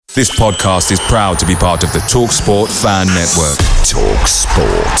This podcast is proud to be part of the TalkSport Fan Network.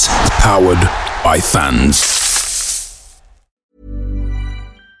 TalkSport. Powered by fans.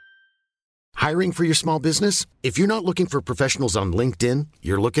 Hiring for your small business? If you're not looking for professionals on LinkedIn,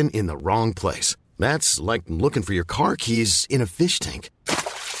 you're looking in the wrong place. That's like looking for your car keys in a fish tank.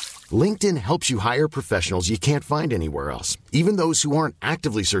 LinkedIn helps you hire professionals you can't find anywhere else, even those who aren't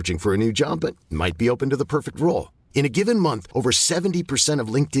actively searching for a new job but might be open to the perfect role. In a given month, over 70% of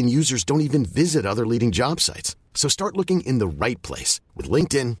LinkedIn users don't even visit other leading job sites. So start looking in the right place. With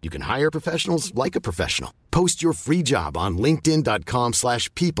LinkedIn, you can hire professionals like a professional. Post your free job on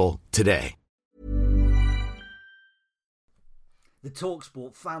linkedin.com/people today. The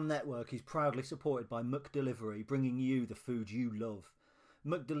TalkSport Fan Network is proudly supported by McDelivery, bringing you the food you love.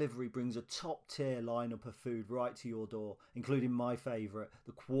 McDelivery brings a top-tier lineup of food right to your door, including my favourite,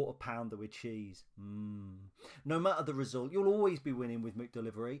 the quarter pounder with cheese. No matter the result, you'll always be winning with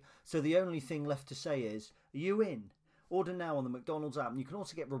McDelivery, so the only thing left to say is, are you in? Order now on the McDonald's app, and you can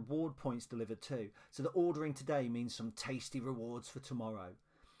also get reward points delivered too, so that ordering today means some tasty rewards for tomorrow.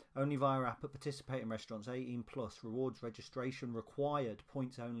 Only via app at participating restaurants. 18 plus. Rewards registration required.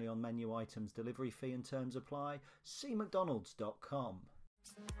 Points only on menu items. Delivery fee and terms apply. See mcdonalds.com.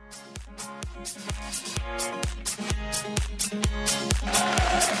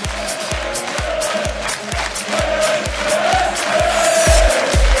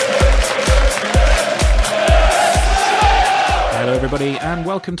 Hello everybody and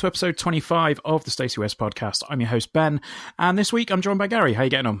welcome to episode 25 of the Stacey West podcast. I'm your host Ben, and this week I'm joined by Gary. How are you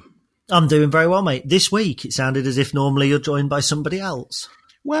getting on? I'm doing very well, mate. This week it sounded as if normally you're joined by somebody else.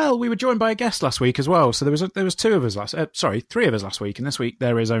 Well, we were joined by a guest last week as well, so there was three of us last week, and this week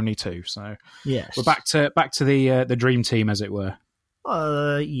there is only two. So yes, we're back to the dream team, as it were.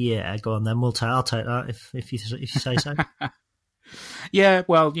 Yeah, go on then. I'll take that if you say so. Yeah,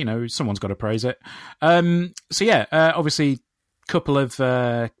 well, you know, someone's got to praise it. Obviously, couple of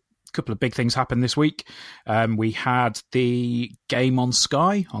big things happened this week. We had the game on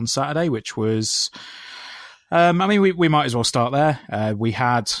Sky on Saturday, which was. We might as well start there. We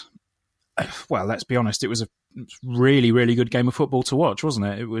had, well, let's be honest, it was a really, really good game of football to watch, wasn't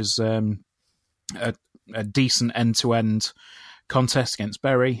it? It was a decent end-to-end contest against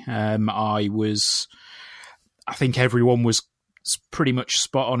Bury. I think everyone was pretty much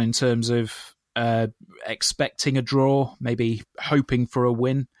spot on in terms of expecting a draw, maybe hoping for a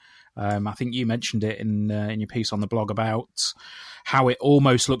win. I think you mentioned it in your piece on the blog about how it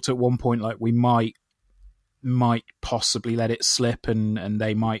almost looked at one point like we might possibly let it slip and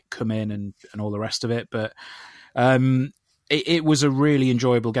they might come in and all the rest of it. But it was a really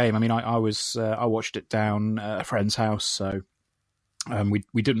enjoyable game. I mean, I watched it down at a friend's house, so we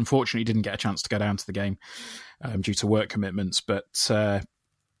unfortunately didn't get a chance to go down to the game due to work commitments. But just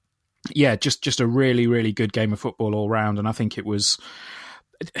a really, really good game of football all round. And I think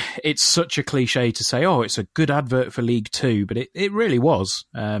it's such a cliche to say, oh, it's a good advert for League Two, but it really was.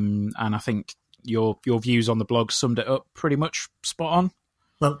 And I think your views on the blog summed it up pretty much spot on.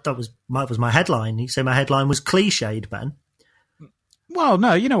 Well, that was my headline. You say my headline was cliched, Ben. Well,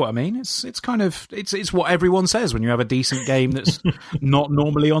 no, you know what I mean. It's what everyone says when you have a decent game that's not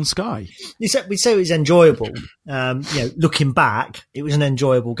normally on Sky. We say it was enjoyable. Looking back, it was an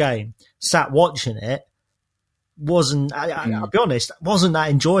enjoyable game. Sat watching it, wasn't. I'll be honest, wasn't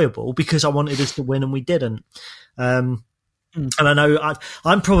that enjoyable because I wanted us to win and we didn't. And I know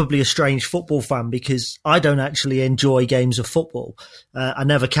I'm probably a strange football fan because I don't actually enjoy games of football. I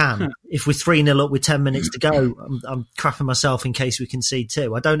never can. If we're 3-0 up with 10 minutes to go, I'm crapping myself in case we concede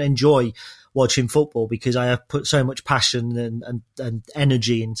two. I don't enjoy watching football because I have put so much passion and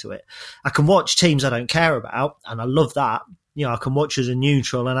energy into it. I can watch teams I don't care about, and I love that. You know, I can watch as a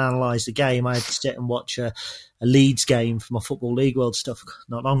neutral and analyse the game. I had to sit and watch a Leeds game for my Football League World stuff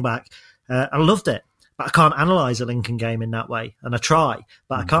not long back. I loved it. But I can't analyse a Lincoln game in that way. And I try,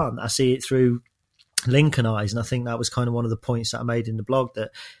 but I can't. I see it through Lincoln eyes. And I think that was kind of one of the points that I made in the blog,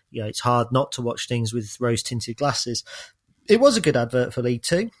 that, you know, it's hard not to watch things with rose-tinted glasses. It was a good advert for League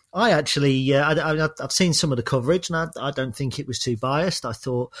Two. I actually, I've seen some of the coverage, and I don't think it was too biased. I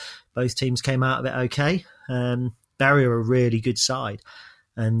thought both teams came out of it okay. Bury are a really good side.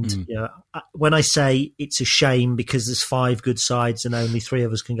 And you know, when I say it's a shame because there's 5 good sides and only 3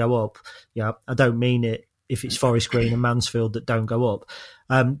 of us can go up, I don't mean it if it's Forest Green and Mansfield that don't go up.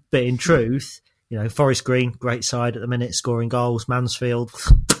 But in truth, you know, Forest Green, great side at the minute, scoring goals. Mansfield,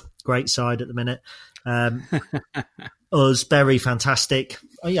 great side at the minute. Us, Bury, fantastic.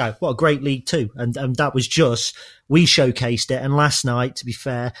 Oh, yeah, what a great League Two. And that was just, we showcased it. And last night, to be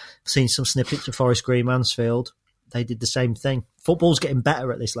fair, I've seen some snippets of Forest Green, Mansfield. they did the same thing. Football's getting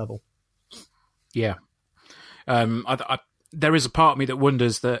better at this level. Yeah. There is a part of me that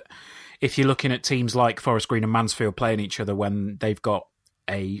wonders that if you're looking at teams like Forest Green and Mansfield playing each other when they've got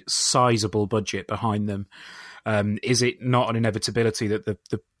a sizable budget behind them, is it not an inevitability that the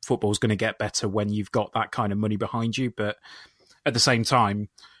football's going to get better when you've got that kind of money behind you? But at the same time,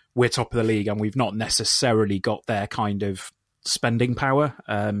 we're top of the league and we've not necessarily got their kind of spending power.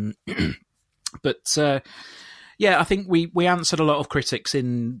 But I think we answered a lot of critics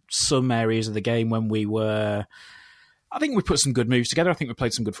in some areas of the game when I think we put some good moves together. I think we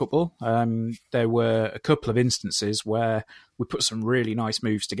played some good football. There were a couple of instances where we put some really nice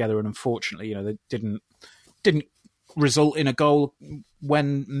moves together, and unfortunately, they didn't result in a goal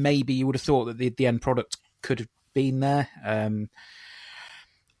when maybe you would have thought that the end product could have been there.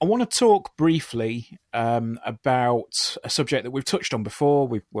 I want to talk briefly about a subject that we've touched on before.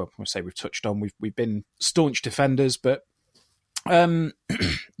 We've been staunch defenders, but John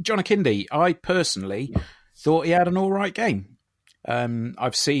Akindi, I personally thought he had an all right game.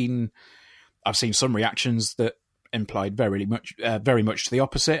 I've seen some reactions that implied very much to the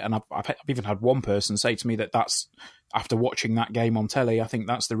opposite, and I've even had one person say to me that's after watching that game on telly, I think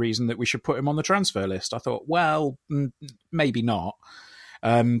that's the reason that we should put him on the transfer list. I thought, well, maybe not.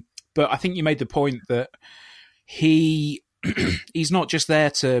 But I think you made the point that he's not just there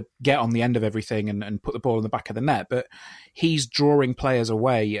to get on the end of everything and put the ball in the back of the net, but he's drawing players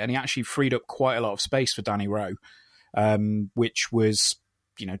away, and he actually freed up quite a lot of space for Danny Rowe, which was,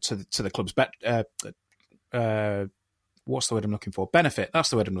 to the club's what's the word I'm looking for? Benefit. That's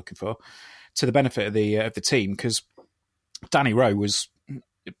the word I'm looking for. To the benefit of the team, because Danny Rowe was,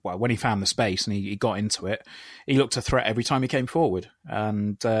 when he found the space and he got into it, he looked a threat every time he came forward.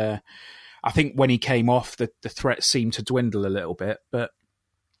 And I think when he came off, the threat seemed to dwindle a little bit. But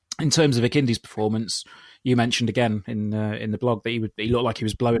in terms of Akindi's performance, you mentioned again in the blog that he looked like he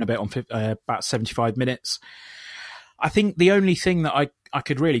was blowing a bit on about 75 minutes. I think the only thing that I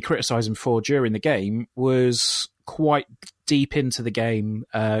could really criticise him for during the game was quite deep into the game.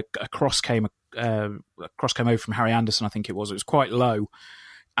 A cross came over from Harry Anderson, I think it was. It was quite low,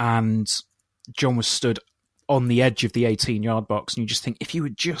 and John was stood on the edge of the 18-yard box, and you just think if you were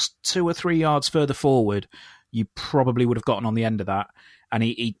just 2 or 3 yards further forward, you probably would have gotten on the end of that. And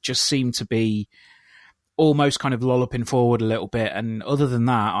he just seemed to be almost kind of lolloping forward a little bit. And other than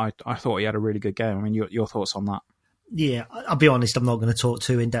that, I thought he had a really good game. I mean, your thoughts on that? Yeah, I'll be honest, I'm not going to talk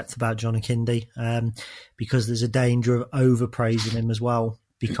too in depth about John Akindi because there's a danger of overpraising him as well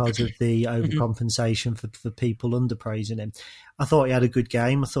because of the overcompensation for people underpraising him. I thought he had a good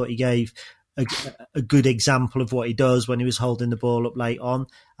game. I thought he gave a good example of what he does when he was holding the ball up late on.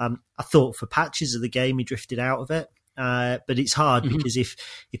 I thought for patches of the game he drifted out of it. But it's hard because if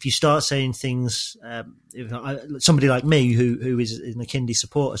you start saying things, somebody like me who is an Akindi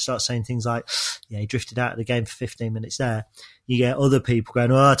supporter starts saying things like, yeah, he drifted out of the game for 15 minutes there, you get other people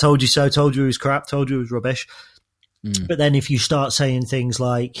going, oh, I told you so, told you he was crap, told you he was rubbish. But then if you start saying things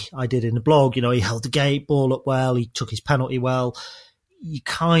like I did in the blog, he held the gate ball up well, he took his penalty well, you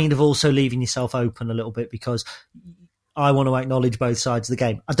kind of also leaving yourself open a little bit because I want to acknowledge both sides of the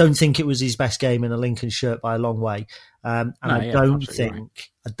game. I don't think it was his best game in a Lincoln shirt by a long way. I don't think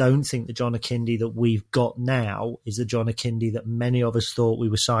the John Akindi that we've got now is the John Akindi that many of us thought we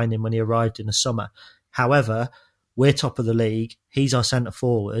were signing when he arrived in the summer. However, we're top of the league. He's our centre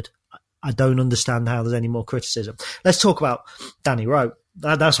forward. I don't understand how there's any more criticism. Let's talk about Danny Rowe.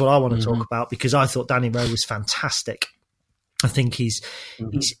 That's what I want to talk about because I thought Danny Rowe was fantastic. I think he's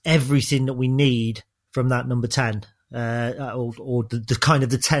everything that we need from that number 10. Or the kind of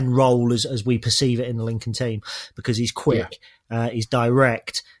the 10 role as we perceive it in the Lincoln team, because he's quick, he's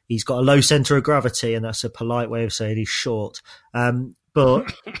direct, he's got a low centre of gravity, and that's a polite way of saying he's short.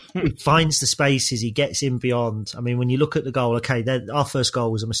 But he finds the spaces, he gets in beyond. I mean, when you look at the goal, okay, our first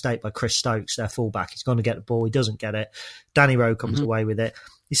goal was a mistake by Chris Stokes, their fullback. He's going to get the ball, he doesn't get it. Danny Rowe comes away with it.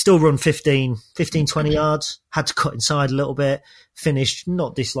 He still run 15, 20 yards, had to cut inside a little bit, finished,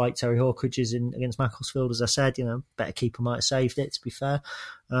 not disliked Terry Hawkridge's against Macclesfield, as I said, better keeper might have saved it, to be fair.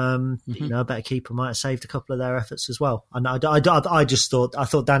 Better keeper might have saved a couple of their efforts as well. And I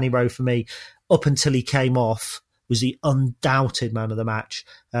thought Danny Rowe, for me, up until he came off, was the undoubted man of the match.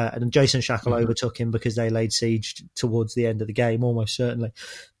 And Jason Shackle overtook him because they laid siege towards the end of the game, almost certainly.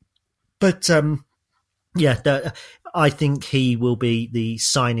 But, I think he will be the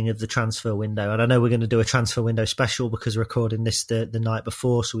signing of the transfer window. And I know we're going to do a transfer window special because we're recording this the night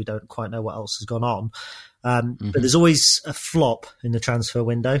before, so we don't quite know what else has gone on. But there's always a flop in the transfer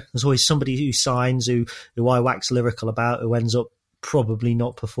window. There's always somebody who signs, who I wax lyrical about, who ends up probably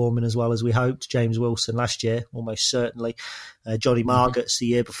not performing as well as we hoped. James Wilson last year, almost certainly. Johnny Margetts the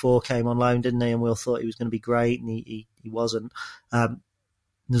year before came on loan, didn't he? And we all thought he was going to be great, and he wasn't.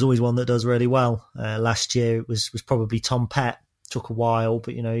 There's always one that does really well. Last year it was probably Tom Pett. Took a while,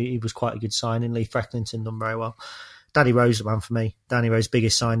 but he was quite a good signing. Lee Frecklington done very well. Danny Rose, the man for me. Danny Rose,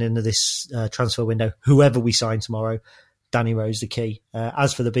 biggest signing of this transfer window. Whoever we sign tomorrow, Danny Rose the key.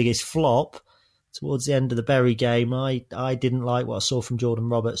 As for the biggest flop, towards the end of the Bury game, I didn't like what I saw from Jordan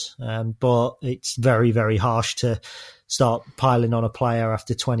Roberts, but it's very, very harsh to start piling on a player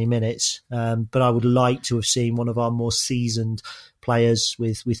after 20 minutes. But I would like to have seen one of our more seasoned players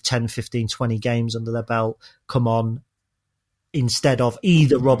with 10, 15, 20 games under their belt come on instead of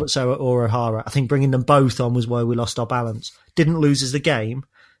either Roberts or O'Hara. I think bringing them both on was where we lost our balance. Didn't lose as the game,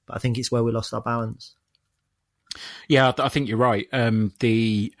 but I think it's where we lost our balance. Yeah, I think you're right.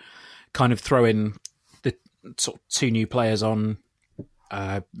 The kind of throwing the sort of two new players on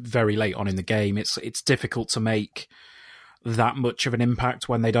very late on in the game, it's difficult to make that much of an impact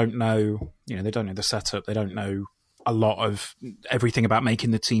when they don't know, they don't know the setup, they don't know a lot of everything about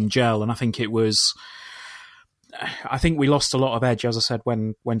making the team gel. And I think we lost a lot of edge, as I said,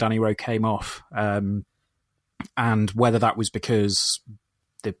 when Danny Rowe came off, and whether that was because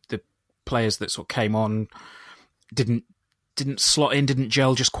the players that sort of came on didn't slot in, didn't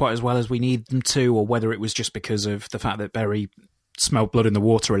gel just quite as well as we need them to, or whether it was just because of the fact that Bury smelled blood in the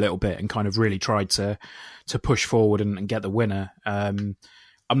water a little bit and kind of really tried to push forward and get the winner. I'm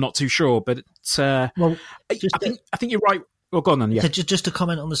not too sure, but I think you're right. Well, go on then, yeah. Just to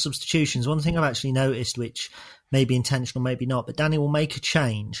comment on the substitutions, one thing I've actually noticed, which may be intentional, maybe not, but Danny will make a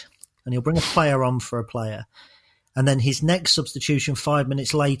change and he'll bring a player on for a player. And then his next substitution 5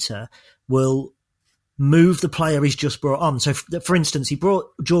 minutes later will move the player he's just brought on. So, for instance, he brought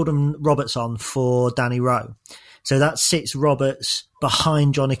Jordan Roberts on for Danny Rowe. So that sits Roberts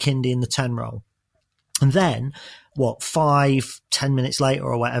behind John Akindi in the 10 role. And then, 5-10 minutes later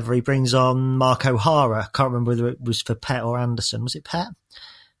or whatever, he brings on Mark O'Hara. Can't remember whether it was for Pett or Anderson. Was it Pett?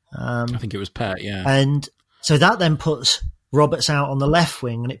 I think it was Pett, yeah. And so that then puts Roberts out on the left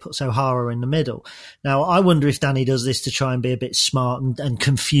wing and it puts O'Hara in the middle. Now, I wonder if Danny does this to try and be a bit smart and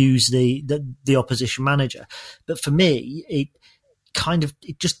confuse the opposition manager. But for me, it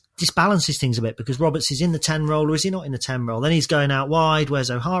just disbalances things a bit, because Roberts is in the 10 role, or is he not in the 10 role? Then he's going out wide. Where's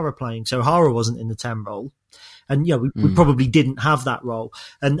O'Hara playing? So O'Hara wasn't in the 10 role. And we probably didn't have that role.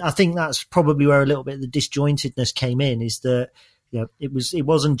 And I think that's probably where a little bit of the disjointedness came in, is that it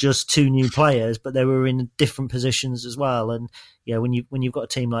wasn't just two new players, but they were in different positions as well. And when you've got a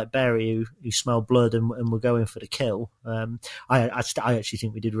team like Bury who smell blood and were going for the kill, I actually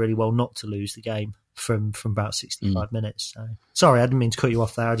think we did really well not to lose the game from about 65 minutes. So, sorry, I didn't mean to cut you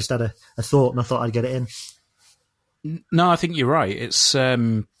off there. I just had a thought and I thought I'd get it in. No, I think you're right. It's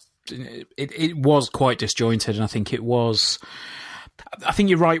it was quite disjointed, and I think you're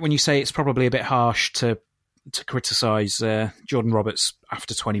right when you say it's probably a bit harsh to criticise Jordan Roberts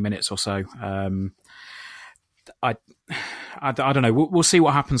after 20 minutes or so. I don't know. We'll see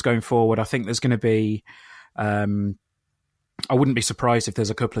what happens going forward. I think there's going to be. I wouldn't be surprised if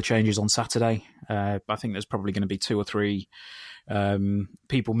there's a couple of changes on Saturday. I think there's probably going to be 2 or 3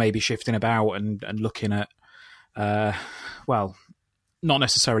 people maybe shifting about and looking at, not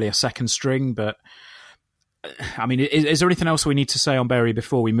necessarily a second string, but I mean, is there anything else we need to say on Bury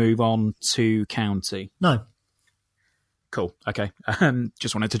before we move on to County? No. Cool. Okay.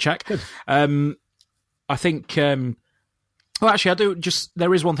 Just wanted to check. Good. I think. Well, actually, I do.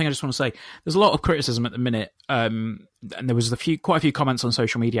 There is one thing I just want to say. There's a lot of criticism at the minute, and there was quite a few comments on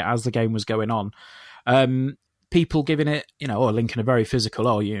social media as the game was going on. People giving it, Lincoln are very physical.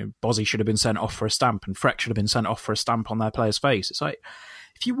 Bozzy should have been sent off for a stamp, and Freck should have been sent off for a stamp on their player's face. It's like,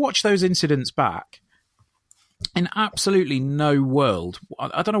 if you watch those incidents back, in absolutely no world,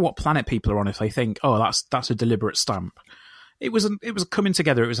 I don't know what planet people are on if they think, that's a deliberate stamp. It was coming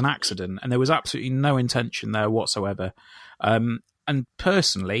together. It was an accident, and there was absolutely no intention there whatsoever. And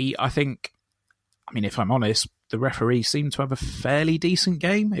personally, I think, if I'm honest, the referee seemed to have a fairly decent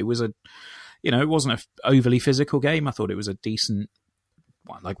game. It was it wasn't an overly physical game. I thought it was a decent,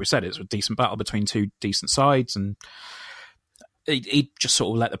 like we said, it was a decent battle between two decent sides, and he just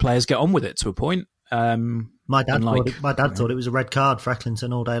sort of let the players get on with it to a point. My dad thought it was a red card for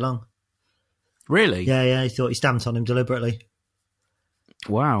Ecclington all day long. Really? Yeah, he thought he stamped on him deliberately.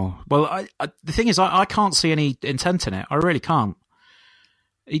 Wow. Well, the thing is, I can't see any intent in it. I really can't.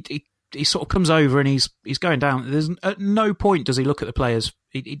 He sort of comes over and he's going down. There's at no point does he look at the players.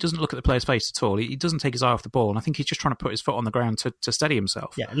 He doesn't look at the player's face at all. He doesn't take his eye off the ball, and I think he's just trying to put his foot on the ground to steady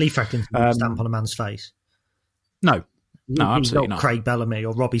himself. Yeah, Lee Frecklington didn't stamp on a man's face. No, No, absolutely not not. Craig Bellamy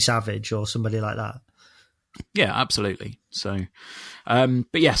or Robbie Savage or somebody like that. Yeah, absolutely. So,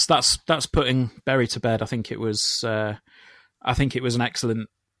 but yes, that's putting Bury to bed. I think it was an excellent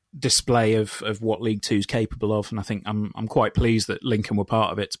display of what League Two is capable of, and I think I'm quite pleased that Lincoln were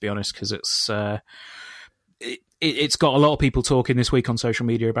part of it. To be honest, because it's got a lot of people talking this week on social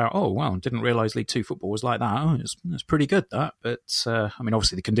media about, oh wow, didn't realise League Two football was like that. Oh, it's pretty good that, but I mean,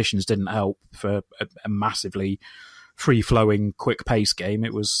 obviously the conditions didn't help for a massively free flowing, quick pace game.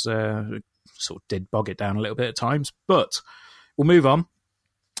 It was sort of did bog it down a little bit at times, but we'll move on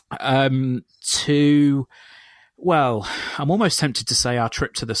to. Well, I'm almost tempted to say our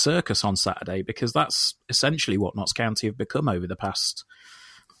trip to the circus on Saturday, because that's essentially what Notts County have become over the past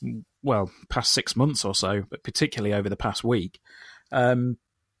 6 months or so, but particularly over the past week. We'll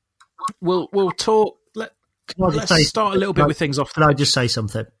talk. Let's start a little bit with things off. Can I just say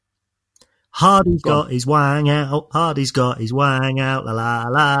something? Hardy's got his wang out. Hardy's got his wang out. La la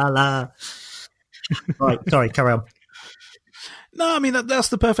la la. Right, sorry, carry on. No, I mean that's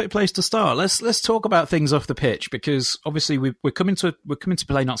the perfect place to start. Let's talk about things off the pitch, because obviously we're coming to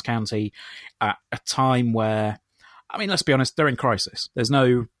play Notts County at a time where, I mean, let's be honest, they're in crisis. There's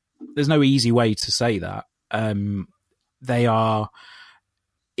no easy way to say that. They are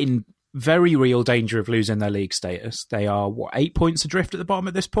in very real danger of losing their league status. They are 8 points adrift at the bottom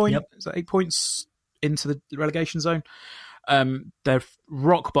at this point. Yep. Is that 8 points into the relegation zone? They're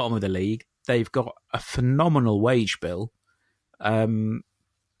rock bottom of the league. They've got a phenomenal wage bill.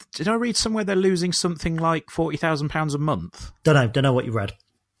 Did I read somewhere they're losing something like £40,000 a month? Don't know what you read.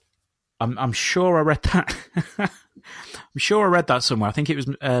 I'm sure I read that. I'm sure I read that somewhere. I think it was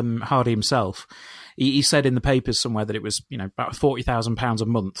Hardy himself. He said in the papers somewhere that it was, about £40,000 a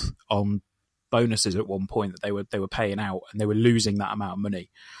month on bonuses at one point that they were paying out, and they were losing that amount of money.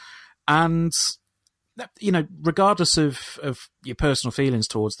 And regardless of your personal feelings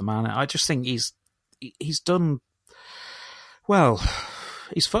towards the man, I just think he's done. Well,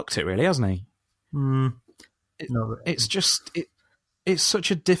 he's fucked it, really, hasn't he? It's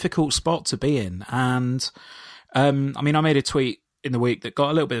such a difficult spot to be in. And, I made a tweet in the week that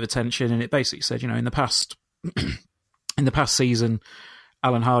got a little bit of attention, and it basically said, in the past season,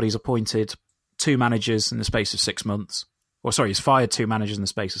 Alan Hardy's appointed 2 managers in the space of 6 months. He's fired 2 managers in the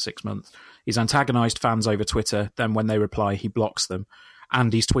space of 6 months. He's antagonised fans over Twitter. Then when they reply, he blocks them.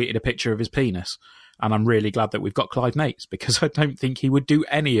 And he's tweeted a picture of his penis. And I'm really glad that we've got Clive Nates, because I don't think he would do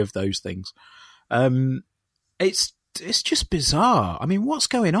any of those things. It's just bizarre. I mean, what's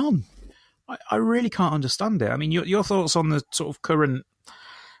going on? I really can't understand it. I mean, your thoughts on the sort of current,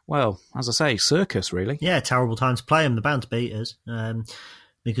 well, as I say, circus, really? Yeah, terrible time to play them. They're bound to beat us,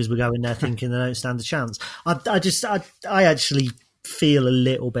 because we're going there thinking they don't stand a chance. I actually feel a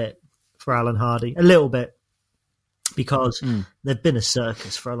little bit for Alan Hardy, a little bit, because they've been a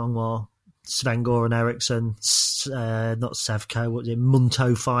circus for a long while. Sven-Goran Eriksson, not Sevco, what was it,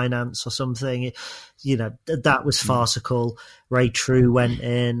 Munto Finance or something. That was farcical. Ray True went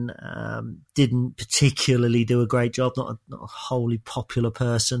in, didn't particularly do a great job. Not a wholly popular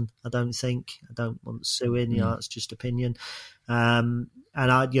person, I don't think. I don't want to sue in. That's just opinion. And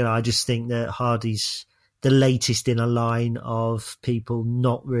I just think that Hardy's the latest in a line of people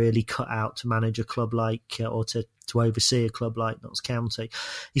not really cut out to manage a club like, or to oversee a club like Notts County.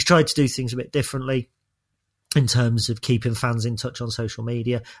 He's tried to do things a bit differently in terms of keeping fans in touch on social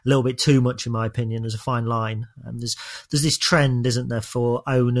media. A little bit too much, in my opinion. There's a fine line. There's this trend, isn't there, for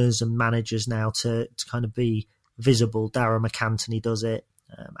owners and managers now to kind of be visible. Darragh McAntony does it.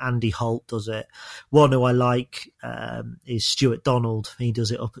 Andy Holt does it. One who I like is Stuart Donald. He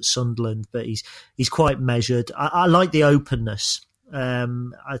does it up at Sunderland, but he's quite measured. I like the openness.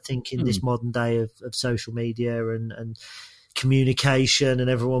 I think in this modern day of social media and communication and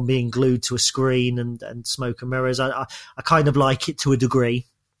everyone being glued to a screen and smoke and mirrors, I kind of like it to a degree.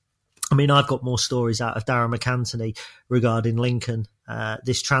 I mean, I've got more stories out of Darragh McAntony regarding Lincoln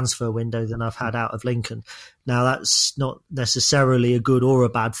this transfer window than I've had out of Lincoln. Now, that's not necessarily a good or a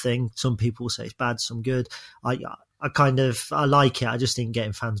bad thing. Some people say it's bad, some good. I like it. I just think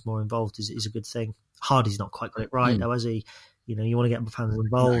getting fans more involved is a good thing. Hardy's not quite got it right, though, has he? You want to get fans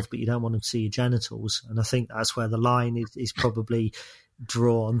involved, but you don't want them to see your genitals. And I think that's where the line is probably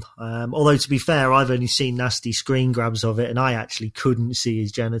drawn. Although, to be fair, I've only seen nasty screen grabs of it, and I actually couldn't see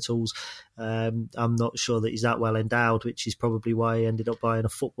his genitals. I'm not sure that he's that well endowed, which is probably why he ended up buying a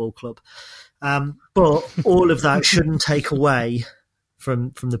football club. But all of that shouldn't take away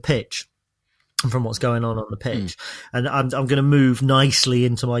from the pitch and from what's going on the pitch. And I'm going to move nicely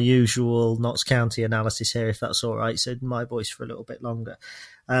into my usual Notts County analysis here, if that's all right. So my voice for a little bit longer.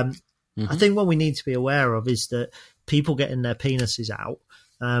 I think what we need to be aware of is that people getting their penises out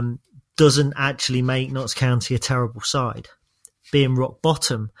doesn't actually make Notts County a terrible side. Being rock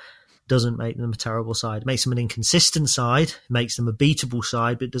bottom doesn't make them a terrible side. It makes them an inconsistent side. It makes them a beatable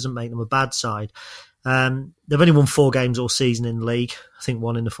side, but it doesn't make them a bad side. They've only won 4 games all season in the league. I think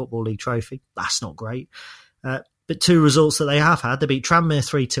 1 in the Football League trophy. That's not great. But 2 results that they have had. They beat Tranmere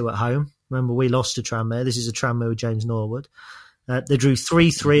 3-2 at home. Remember, we lost to Tranmere. This is a Tranmere with James Norwood. They drew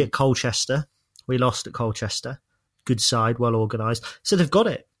 3-3 at Colchester. We lost at Colchester. Good side, well organised. So they've got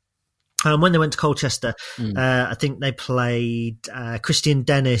it. When they went to Colchester, I think they played Christian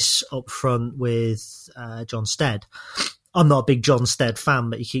Dennis up front with John Stead. I'm not a big John Stead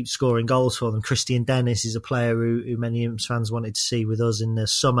fan, but he keeps scoring goals for them. Christian Dennis is a player who many Imps fans wanted to see with us in the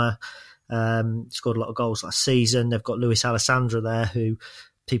summer. Scored a lot of goals last season. They've got Luis Alessandra there, who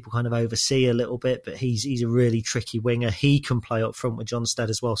people kind of oversee a little bit, but he's a really tricky winger. He can play up front with John Stead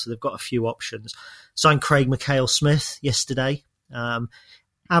as well, so they've got a few options. Signed Craig McHale-Smith yesterday.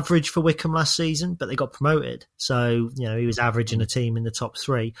 Average for Wickham last season, but they got promoted. So, he was averaging a team in the top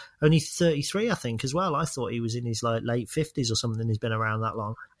 3. Only 33, I think, as well. I thought he was in his late 50s or something. He's been around that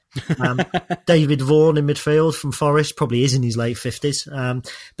long. David Vaughan in midfield from Forest probably is in his late 50s.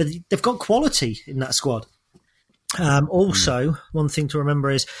 But they've got quality in that squad. Also, one thing to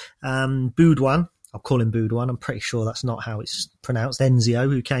remember is Boudouin. I'll call him Boudouin. I'm pretty sure that's not how it's pronounced.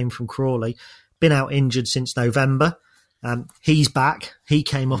 Enzio, who came from Crawley, been out injured since November. He's back. He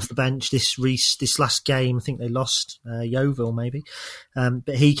came off the bench this last game. I think they lost Yeovil maybe,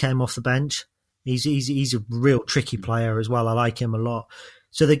 but he came off the bench. He's a real tricky player as well. I like him a lot.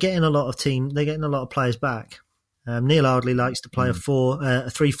 So they're getting a lot of players back. Neil Ardley likes to play a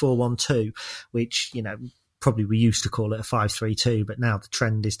 3-4-1-2, which probably we used to call it a 5-3-2, but now the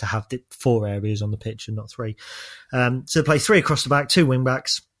trend is to have 4 areas on the pitch and not 3. So they play 3 across the back, 2 wing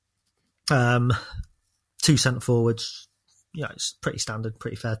backs, 2 centre forwards. It's pretty standard,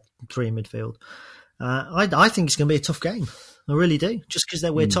 pretty fair. 3 in midfield. I think it's going to be a tough game. I really do. Just because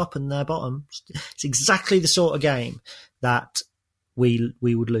we're top and they're bottom. It's exactly the sort of game that we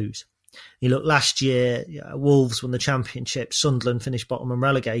would lose. You look, last year, Wolves won the championship. Sunderland finished bottom and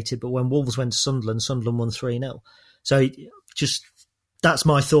relegated. But when Wolves went to Sunderland won 3-0. So that's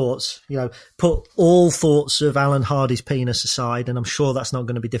my thoughts. Put all thoughts of Alan Hardy's penis aside, and I'm sure that's not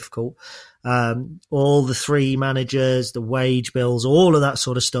going to be difficult. All the 3 managers, the wage bills, all of that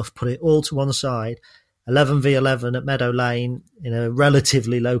sort of stuff, put it all to one side. 11v11 at Meadow Lane in a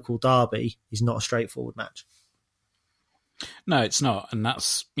relatively local derby is not a straightforward match. No, it's not, and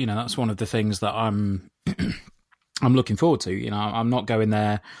that's one of the things that I'm looking forward to. I'm not going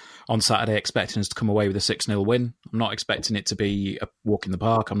there on Saturday expecting us to come away with a 6-0 win. I'm not expecting it to be a walk in the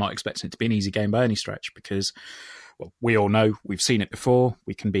park. I'm not expecting it to be an easy game by any stretch because, we all know, we've seen it before.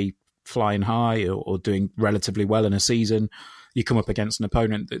 We can be flying high or doing relatively well in a season. You come up against an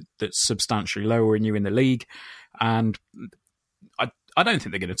opponent that's substantially lower than you in the league, and I don't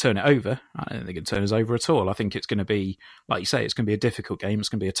think they're going to turn it over. I don't think they're going to turn us over at all. I think it's going to be, like you say, it's going to be a difficult game. It's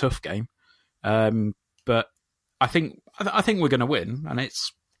going to be a tough game. But I think we're going to win, and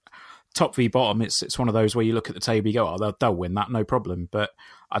it's top v bottom. It's one of those where you look at the table, you go, they'll win that, no problem. But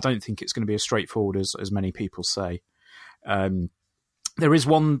I don't think it's going to be as straightforward as many people say. There is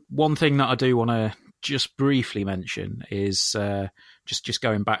one thing that I do want to just briefly mention is just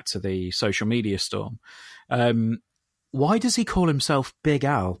going back to the social media storm. Why does he call himself Big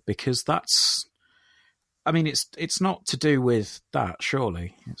Al? Because it's not to do with that,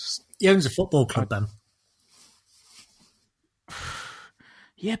 surely. He owns a football club, then.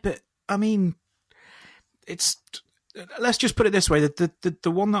 Yeah, but let's just put it this way: the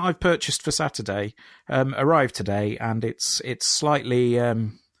one that I've purchased for Saturday arrived today, and it's slightly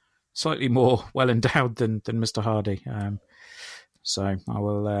more well endowed than Mr. Hardy. So I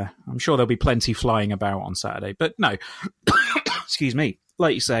will. I'm sure there'll be plenty flying about on Saturday. But no, excuse me.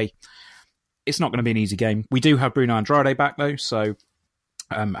 Like you say, it's not going to be an easy game. We do have Bruno Andrade back though, so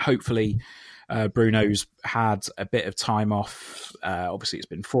hopefully Bruno's had a bit of time off. Obviously, it's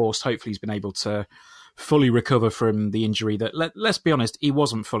been forced. Hopefully, he's been able to fully recover from the injury that. Let's be honest, he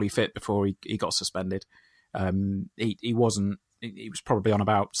wasn't fully fit before he got suspended. He wasn't. He was probably on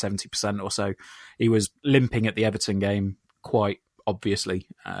about 70% or so. He was limping at the Everton game quite obviously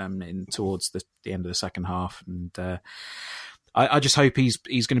towards the end of the second half, and I just hope he's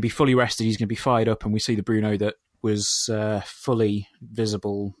going to be fully rested. He's going to be fired up, and we see the Bruno that was fully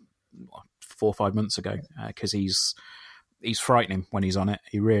visible 4 or 5 months ago, because he's frightening when he's on it.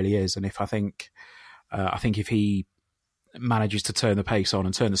 He really is. And I think if he manages to turn the pace on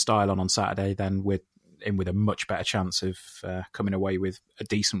and turn the style on Saturday, then we're in with a much better chance of coming away with a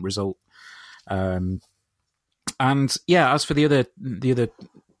decent result. And yeah, as for the other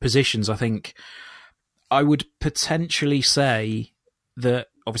positions, I think I would potentially say that,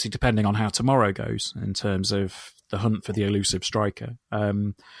 obviously depending on how tomorrow goes in terms of the hunt for the elusive striker,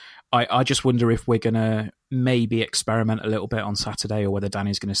 I just wonder if we're going to maybe experiment a little bit on Saturday, or whether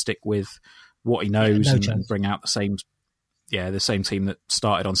Danny's going to stick with what he knows and bring out the same team that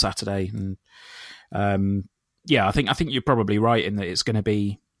started on Saturday. And I think you're probably right in that it's going to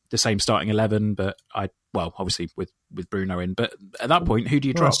be the same starting 11, but obviously with Bruno in. But at that point, who do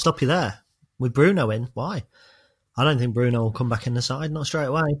you drop? I'll stop you there. With Bruno in, why? I don't think Bruno will come back in the side, not straight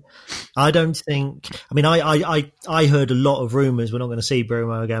away. I don't think... I mean, I heard a lot of rumours we're not going to see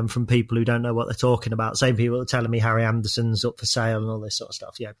Bruno again from people who don't know what they're talking about. Same people are telling me Harry Anderson's up for sale and all this sort of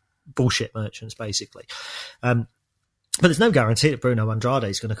stuff. Yeah, bullshit merchants, basically. But there's no guarantee that Bruno Andrade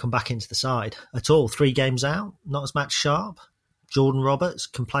is going to come back into the side at all. 3 games out, not as match sharp. Jordan Roberts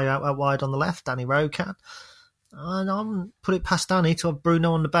can play out wide on the left. Danny Rowe can. And I'll put it past Danny to have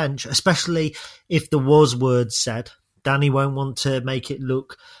Bruno on the bench, especially if there was words said. Danny won't want to make it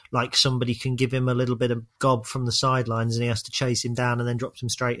look like somebody can give him a little bit of gob from the sidelines and he has to chase him down and then drops him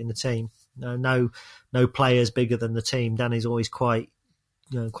straight in the team. No player's bigger than the team. Danny's always quite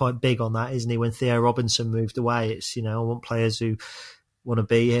big on that, isn't he? When Theo Robinson moved away, it's, I want players who want to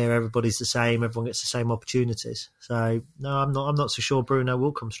be here. Everybody's the same. Everyone gets the same opportunities. So no, I'm not so sure Bruno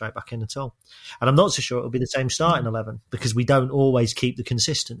will come straight back in at all. And I'm not so sure it'll be the same starting 11 because we don't always keep the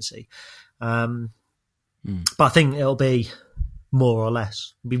consistency. But I think it'll be more or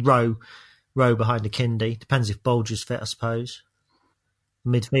less. It'll be Rowe behind Akindi. Depends if Bolger's fit, I suppose.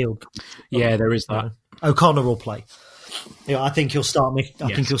 Midfield. Yeah, there is that. O'Connor will play. I think he'll start.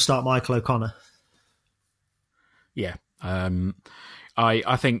 I think he'll start Michael O'Connor. Yeah.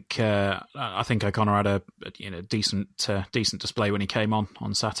 I think O'Connor had a decent display when he came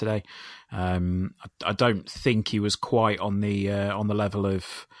on Saturday. I don't think he was quite on the level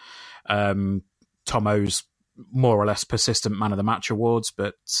of Tomo's more or less persistent man of the match awards,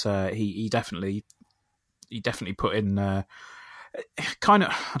 but he definitely put in kind of,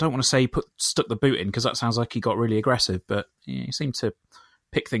 I don't want to say stuck the boot in because that sounds like he got really aggressive, but he seemed to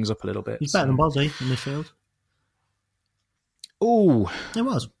pick things up a little bit. He's better than Bozzy in midfield. Oh, it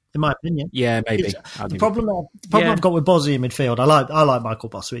was, in my opinion. Yeah, maybe. The problem I've got with Bozzy in midfield, I like Michael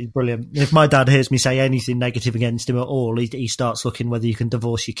Boswick. He's brilliant. If my dad hears me say anything negative against him at all, he starts looking whether you can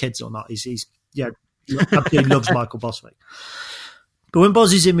divorce your kids or not. He's absolutely loves Michael Boswick. But when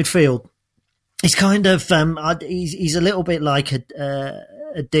Bozzy's in midfield, he's kind of he's a little bit like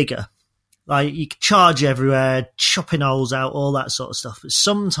a digger. Like, you can charge everywhere, chopping holes out, all that sort of stuff. But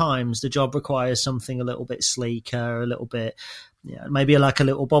sometimes the job requires something a little bit sleeker, a little bit, maybe like a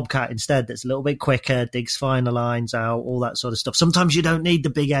little bobcat instead that's a little bit quicker, digs finer lines out, all that sort of stuff. Sometimes you don't need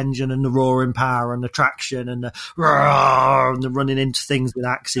the big engine and the roaring power and the traction and the roar and the running into things with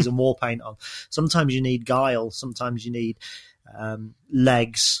axes and war paint on. Sometimes you need guile. Sometimes you need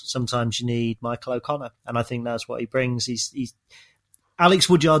legs. Sometimes you need Michael O'Connor. And I think that's what he brings. He's Alex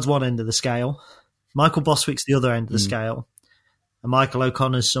Woodyard's one end of the scale. Michael Boswick's the other end of the scale. And Michael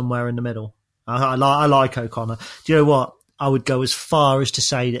O'Connor's somewhere in the middle. I like O'Connor. Do you know what? I would go as far as to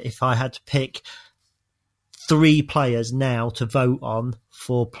say that if I had to pick 3 players now to vote on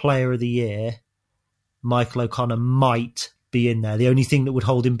for Player of the Year, Michael O'Connor might be in there. The only thing that would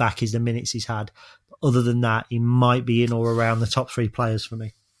hold him back is the minutes he's had. Other than that, he might be in or around the top 3 players for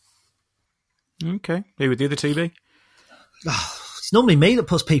me. Okay. Who would the other 2 be? It's normally me that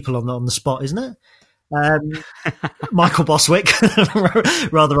puts people on the spot, isn't it? Michael Boswick,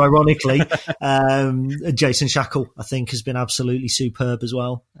 rather ironically. Jason Shackle, I think, has been absolutely superb as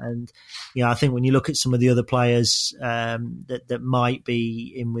well. And I think when you look at some of the other players that might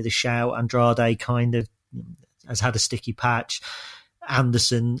be in with a shout, Andrade kind of has had a sticky patch.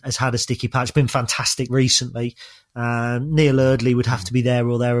 Anderson has had a sticky patch, been fantastic recently. Neil Erdley would have to be there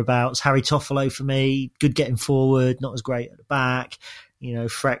or thereabouts. Harry Toffolo for me, good getting forward, not as great at the back.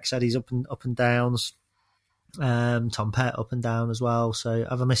 Freck's had his up and downs. Tom Pett up and down as well. So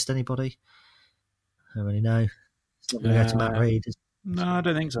have I missed anybody? I don't really know. It's not going to go to Matt Reid. No, I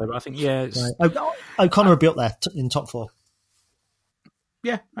don't think so. But I think right. O'Connor will be up there in top 4.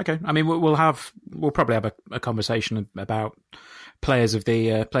 Yeah, okay. I mean, we'll probably have a conversation about players of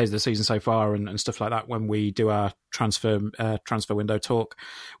the season so far and stuff like that when we do our transfer window talk,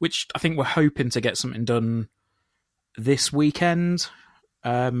 which I think we're hoping to get something done this weekend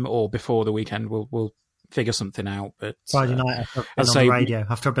or before the weekend. We'll figure something out. But Friday night after I've been on the radio,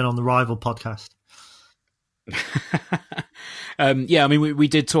 after I've been on the Rival podcast. I mean, we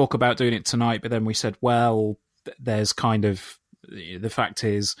did talk about doing it tonight, but then we said, well, there's kind of the fact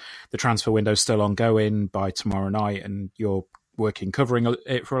is the transfer window is still ongoing by tomorrow night, and you're working covering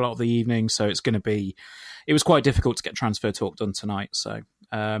it for a lot of the evening, so it was quite difficult to get transfer talk done tonight. So,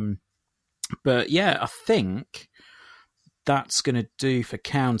 but yeah, I think that's going to do for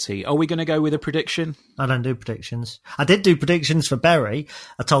County. Are we going to go with a prediction? I don't do predictions. I did do predictions for Bury.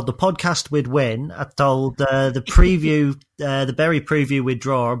 I told the podcast we'd win. I told the preview, the Bury preview we'd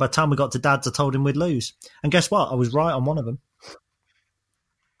draw. By the time we got to Dad's, I told him we'd lose. And guess what? I was right on one of them.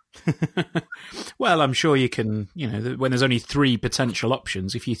 Well, I'm sure you can, when there's only 3 potential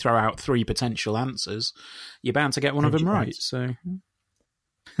options, if you throw out 3 potential answers, you're bound to get one of them right. So,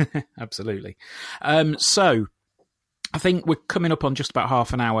 absolutely. So, I think we're coming up on just about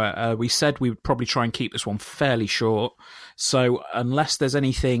half an hour. We said we would probably try and keep this one fairly short. So unless there's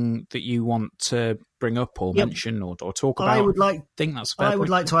anything that you want to bring up or mention or talk about, I would like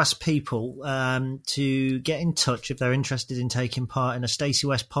to ask people to get in touch if they're interested in taking part in a Stacey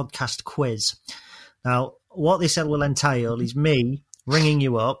West podcast quiz. Now, what this will entail is me ringing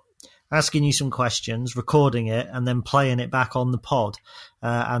you up, asking you some questions, recording it, and then playing it back on the pod.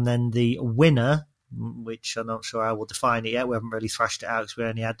 And then the winner, which I'm not sure how we'll define it yet. We haven't really thrashed it out because we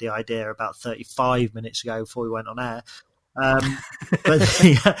only had the idea about 35 minutes ago before we went on air. But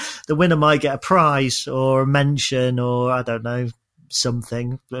the winner might get a prize or a mention or, I don't know,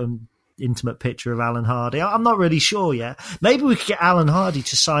 something. Intimate picture of Alan Hardy. I'm not really sure yet. Maybe we could get Alan Hardy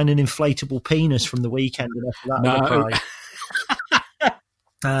to sign an inflatable penis from the weekend and offer that as a prize.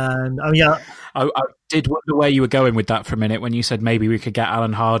 I did wonder where you were going with that for a minute when you said maybe we could get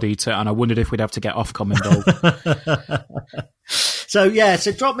Alan Hardy to, and I wondered if we'd have to get Ofcom involved. So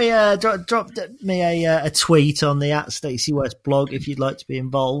drop me a tweet on the @Stacey West blog if you'd like to be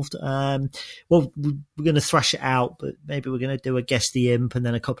involved. Well, we're going to thrash it out, but maybe we're going to do a guess the imp and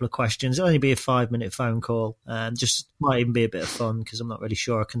then a couple of questions. It'll only be a 5-minute phone call. Just might even be a bit of fun because I'm not really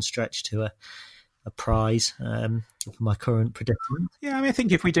sure I can stretch to a prize for my current predicament. Yeah, I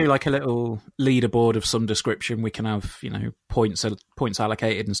think if we do like a little leaderboard of some description, we can have points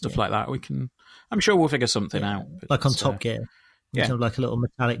allocated and stuff like that. I'm sure we'll figure something out. Like on Top Gear, we have like a little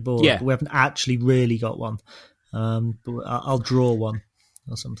metallic board. Yeah. We haven't actually really got one, but I'll draw one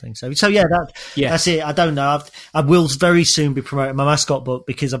or something. So that's it. I don't know. I will very soon be promoting my mascot book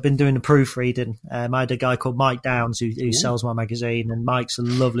because I've been doing the proofreading. I had a guy called Mike Downs who sells my magazine, and Mike's a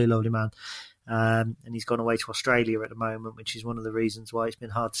lovely, lovely man. And he's gone away to Australia at the moment, which is one of the reasons why it's been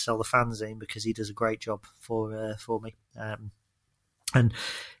hard to sell the fanzine because he does a great job for me. And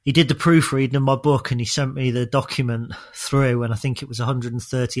he did the proofreading of my book and he sent me the document through, and I think it was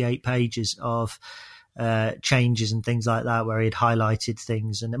 138 pages of changes and things like that where he had highlighted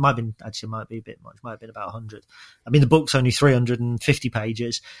things, and it might be a bit much, might have been about 100. I mean, the book's only 350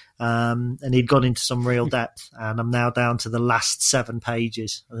 pages, and he'd gone into some real depth, and I'm now down to the last 7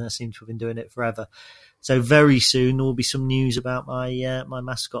 pages, and I seem to have been doing it forever. So very soon there will be some news about my my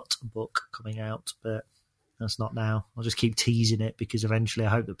mascot book coming out, but that's not now. I'll just keep teasing it because eventually I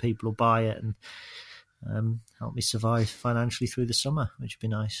hope that people will buy it and help me survive financially through the summer, which would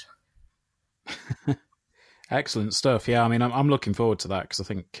be nice. Excellent stuff. Yeah, I'm looking forward to that because I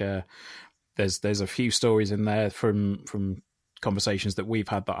think there's a few stories in there from conversations that we've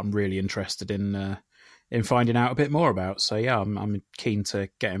had that I'm really interested in finding out a bit more about. So yeah, I'm keen to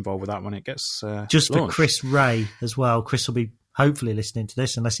get involved with that when it gets just launched. For Chris Ray as well. Chris will be hopefully listening to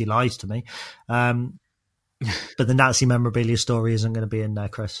this unless he lies to me. But the Nazi memorabilia story isn't going to be in there,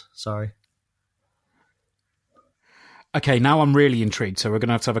 Chris. Sorry. Okay, now I'm really intrigued, so we're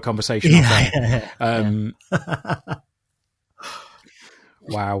going to have a conversation on that.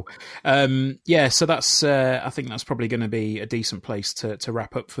 Wow. So that's I think that's probably going to be a decent place to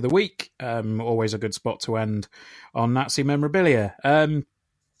wrap up for the week. Always a good spot to end on Nazi memorabilia.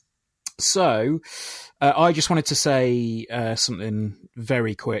 So I just wanted to say something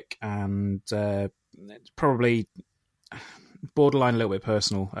very quick and probably borderline a little bit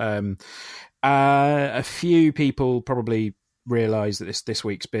personal. A few people probably realise that this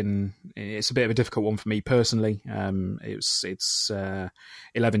week's it's a bit of a difficult one for me personally. It's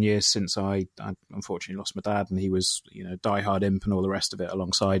 11 years since I unfortunately lost my dad, and he was diehard imp and all the rest of it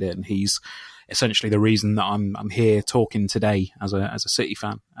alongside it, and he's essentially the reason that I'm here talking today as a City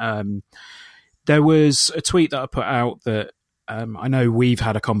fan. There was a tweet that I put out that I know we've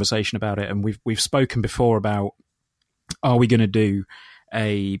had a conversation about it, and we've spoken before about, are we going to do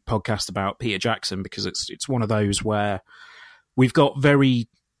a podcast about Peter Jackson, because it's one of those where we've got very,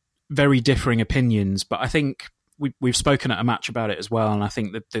 very differing opinions, but I think we've spoken at a match about it as well, and I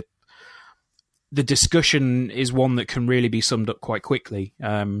think that the discussion is one that can really be summed up quite quickly.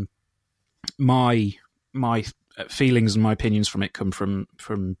 My feelings and my opinions from it come from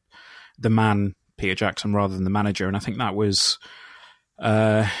the man Peter Jackson rather than the manager, and I think that was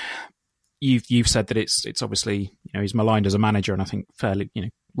you've said that it's obviously he's maligned as a manager, and I think fairly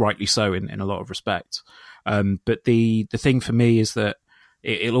rightly so in a lot of respects. But the thing for me is that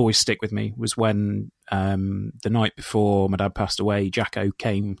it'll always stick with me was when the night before my dad passed away, Jacko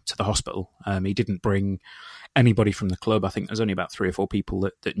came to the hospital. He didn't bring anybody from the club. I think there's only about 3 or 4 people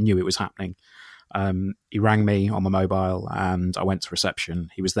that knew it was happening. He rang me on my mobile and I went to reception.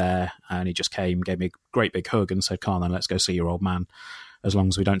 He was there and he just came, gave me a great big hug and said, "Carl, then let's go see your old man, as long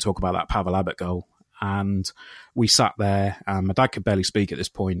as we don't talk about that Pavel Abbott goal." And we sat there and my dad could barely speak at this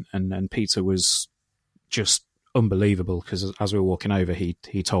point, and Peter was just unbelievable because as we were walking over, he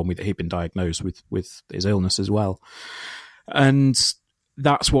told me that he'd been diagnosed with his illness as well. And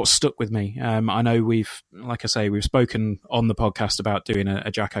that's what stuck with me. I know we've spoken on the podcast about doing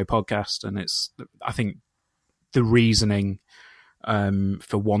a Jacko podcast, and I think the reasoning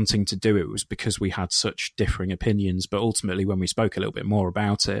for wanting to do it was because we had such differing opinions. But ultimately, when we spoke a little bit more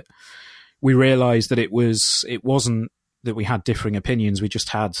about it, we realised that it wasn't that we had differing opinions. We just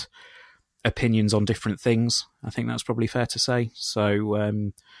had opinions on different things. I think that's probably fair to say.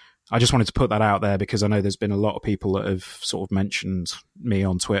 So I just wanted to put that out there because I know there's been a lot of people that have sort of mentioned me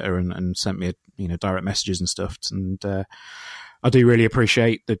on Twitter and sent me direct messages and stuff. And I do really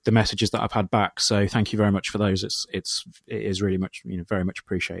appreciate the messages that I've had back. So thank you very much for those. It is really much very much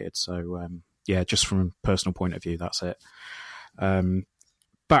appreciated. So yeah, just from a personal point of view, that's it.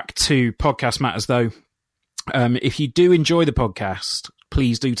 Back to podcast matters though. If you do enjoy the podcast,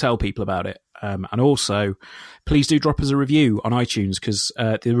 please do tell people about it. And also, please do drop us a review on iTunes because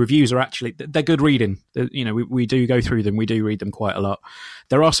the reviews are they're good reading. We do go through them. We do read them quite a lot.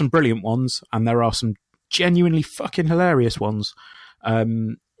 There are some brilliant ones and there are some genuinely fucking hilarious ones.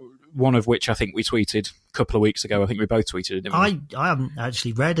 One of which I think we tweeted a couple of weeks ago. I think we both tweeted it, didn't we? I haven't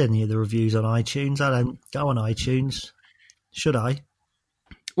actually read any of the reviews on iTunes. I don't go on iTunes. Should I?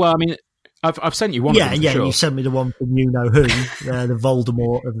 Well, I mean, I've sent you one. Yeah, of them, sure. You sent me the one from you know who, the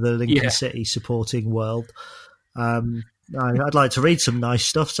Voldemort of the Lincoln City supporting world. I'd like to read some nice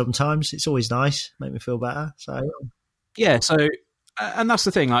stuff sometimes. It's always nice, make me feel better. So yeah, and that's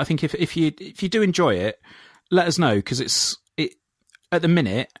the thing. I think if you do enjoy it, let us know because it at the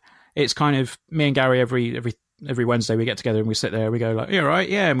minute it's kind of me and Gary every Wednesday we get together and we sit there, we go like, yeah, right,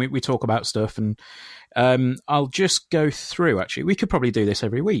 yeah, and we talk about stuff. And I'll just go through, actually, we could probably do this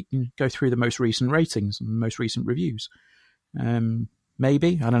every week and go through the most recent ratings and most recent reviews.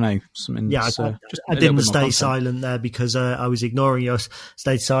 Maybe, I don't know. I didn't stay silent there because I was ignoring you. I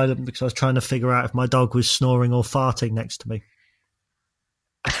stayed silent because I was trying to figure out if my dog was snoring or farting next to me.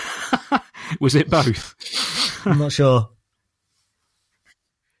 Was it both? I'm not sure.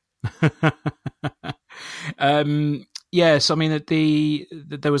 Yes, I mean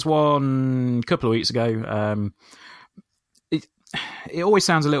there was one a couple of weeks ago. It always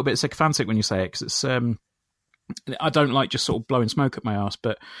sounds a little bit sycophantic when you say it because it's. I don't like just sort of blowing smoke up my arse,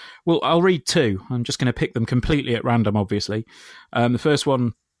 but I'll read 2. I'm just going to pick them completely at random, obviously. The first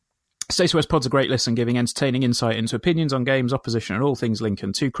one. Stacey West Pod's a great listen, giving entertaining insight into opinions on games, opposition, and all things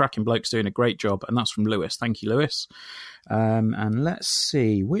Lincoln. 2 cracking blokes doing a great job, and that's from Lewis. Thank you, Lewis. And let's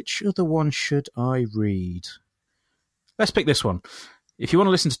see, which other one should I read? Let's pick this one. If you want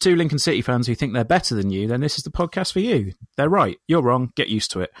to listen to 2 Lincoln City fans who think they're better than you, then this is the podcast for you. They're right. You're wrong. Get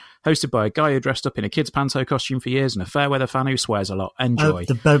used to it. Hosted by a guy who dressed up in a kid's panto costume for years and a fair weather fan who swears a lot. Enjoy.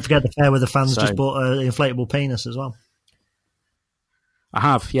 Don't forget the fair weather fans just bought an inflatable penis as well. I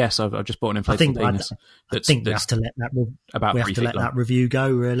have, yes. I've just bought an inflatable penis. I think we have to let that review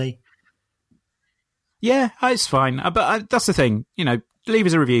go, really. Yeah, it's fine. But that's the thing. Leave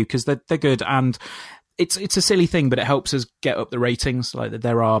us a review because they're good. And it's a silly thing, but it helps us get up the ratings. Like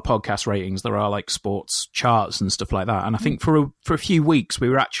there are podcast ratings, there are like sports charts and stuff like that. And I think for a few weeks we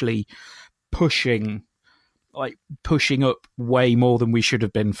were actually pushing up way more than we should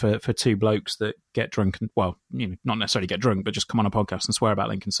have been for 2 blokes that get drunk and not necessarily get drunk, but just come on a podcast and swear about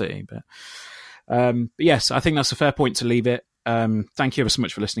Lincoln City. But yes, I think that's a fair point to leave it. Thank you ever so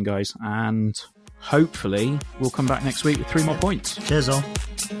much for listening, guys, and hopefully we'll come back next week with 3 more points. Cheers all.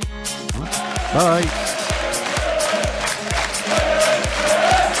 Bye.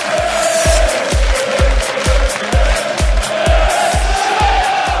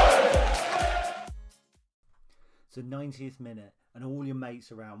 It's the 90th minute and all your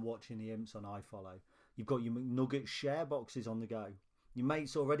mates around watching the Imps on iFollow. You've got your McNugget share boxes on the go. Your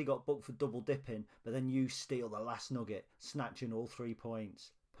mates already got booked for double dipping, but then you steal the last nugget, snatching all 3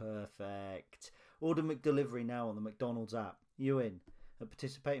 points. Perfect. Order McDelivery now on the McDonald's app. You in? At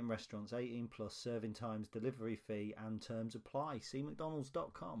participating restaurants, 18 plus, serving times, delivery fee and terms apply. See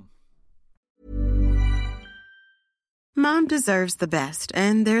mcdonalds.com. Mom deserves the best,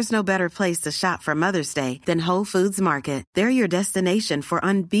 and there's no better place to shop for Mother's Day than Whole Foods Market. They're your destination for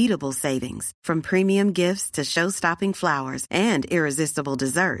unbeatable savings, from premium gifts to show-stopping flowers and irresistible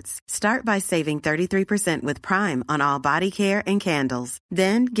desserts. Start by saving 33% with Prime on all body care and candles.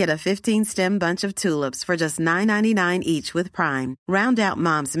 Then get a 15-stem bunch of tulips for just $9.99 each with Prime. Round out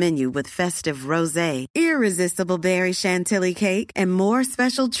Mom's menu with festive rosé, irresistible berry chantilly cake, and more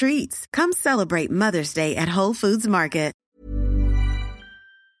special treats. Come celebrate Mother's Day at Whole Foods Market.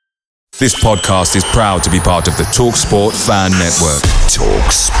 This podcast is proud to be part of the TalkSport Fan Network.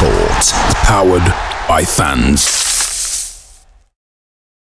 TalkSport. Powered by fans.